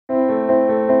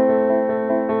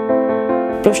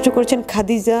প্রশ্ন করেছেন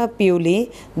খাদিজা পিওলি,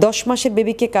 10 মাসের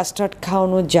বেবিকে কাস্টার্ড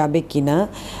খাওয়ানো যাবে কিনা।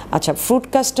 আচ্ছা, ফ্রুট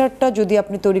কাস্টার্ডটা যদি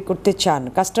আপনি তৈরি করতে চান,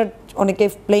 কাস্টার্ড অনেকে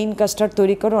প্লেন কাস্টার্ড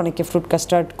তৈরি করে, অনেকে ফ্রুট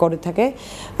কাস্টার্ড করে থাকে,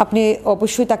 আপনি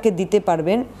অবশ্যই তাকে দিতে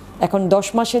পারবেন। এখন 10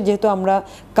 মাসে যেহেতু আমরা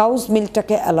কাউজ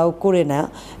মিল্কটাকে অ্যালাউ করে না,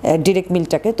 ডিরেক্ট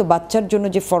মিল্কটাকে, তো বাচ্চার জন্য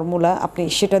যে ফর্মুলা আপনি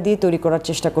সেটা দিয়ে তৈরি করার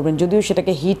চেষ্টা করবেন, যদিও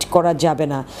সেটাকে হিট করা যাবে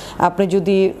না। আপনি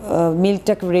যদি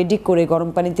মিল্কটাকে রেডি করে গরম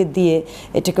পানিতে দিয়ে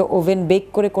এটাকে ওভেন বেক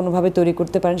করে কোনোভাবে তৈরি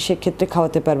করতে পারেন, সেক্ষেত্রে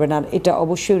খাওয়াতে পারবেন। আর এটা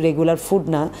অবশ্যই রেগুলার ফুড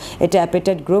না, এটা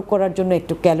অ্যাপেটাইট গ্রো করার জন্য,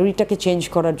 একটু ক্যালোরিটাকে চেঞ্জ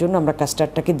করার জন্য আমরা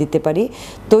কাস্টার্ডটাকে দিতে পারি।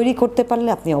 তৈরি করতে পারলে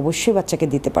আপনি অবশ্যই বাচ্চাকে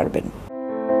দিতে পারবেন।